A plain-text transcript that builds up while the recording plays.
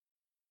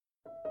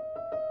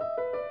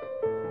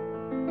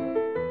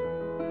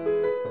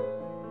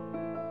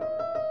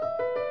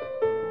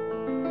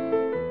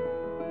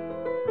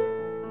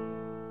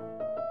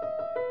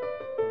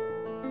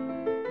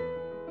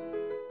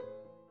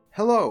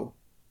Hello,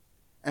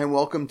 and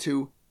welcome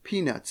to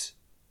Peanuts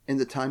in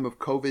the time of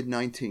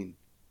COVID-19.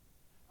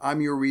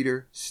 I'm your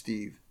reader,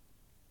 Steve.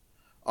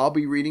 I'll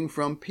be reading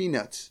from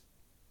Peanuts,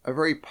 a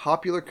very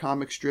popular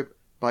comic strip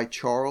by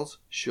Charles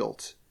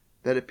Schulz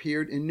that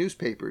appeared in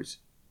newspapers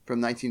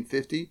from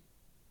 1950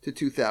 to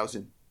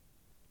 2000.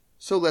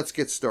 So let's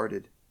get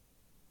started.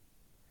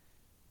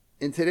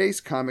 In today's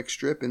comic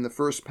strip, in the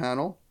first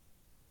panel,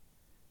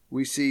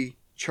 we see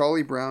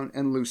Charlie Brown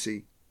and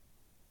Lucy.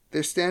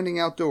 They're standing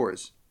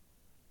outdoors.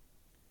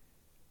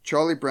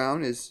 Charlie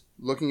Brown is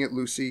looking at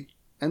Lucy,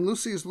 and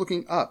Lucy is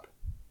looking up.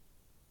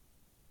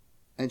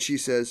 And she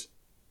says,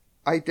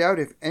 "I doubt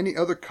if any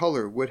other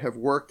color would have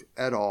worked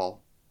at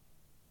all."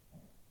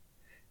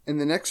 In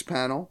the next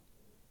panel,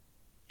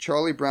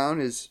 Charlie Brown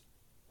is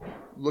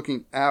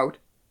looking out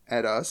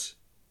at us,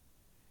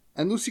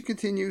 and Lucy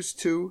continues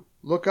to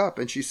look up,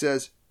 and she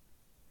says,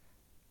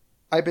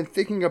 "I've been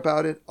thinking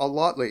about it a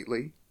lot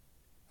lately,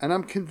 and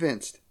I'm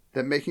convinced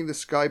that making the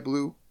sky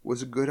blue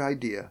was a good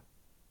idea."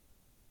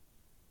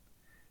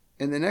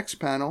 In the next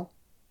panel,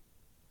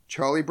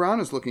 Charlie Brown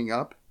is looking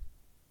up,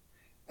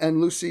 and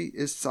Lucy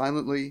is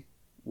silently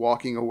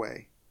walking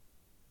away.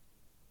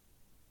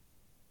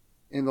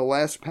 In the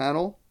last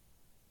panel,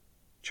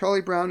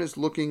 Charlie Brown is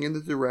looking in the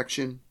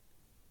direction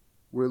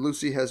where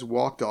Lucy has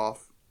walked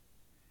off,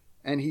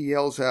 and he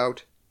yells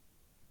out,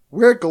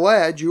 "We're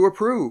glad you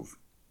approve."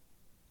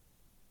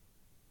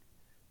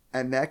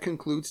 And that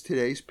concludes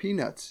today's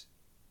Peanuts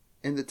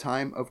in the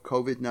time of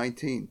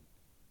COVID-19.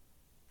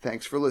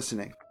 Thanks for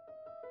listening.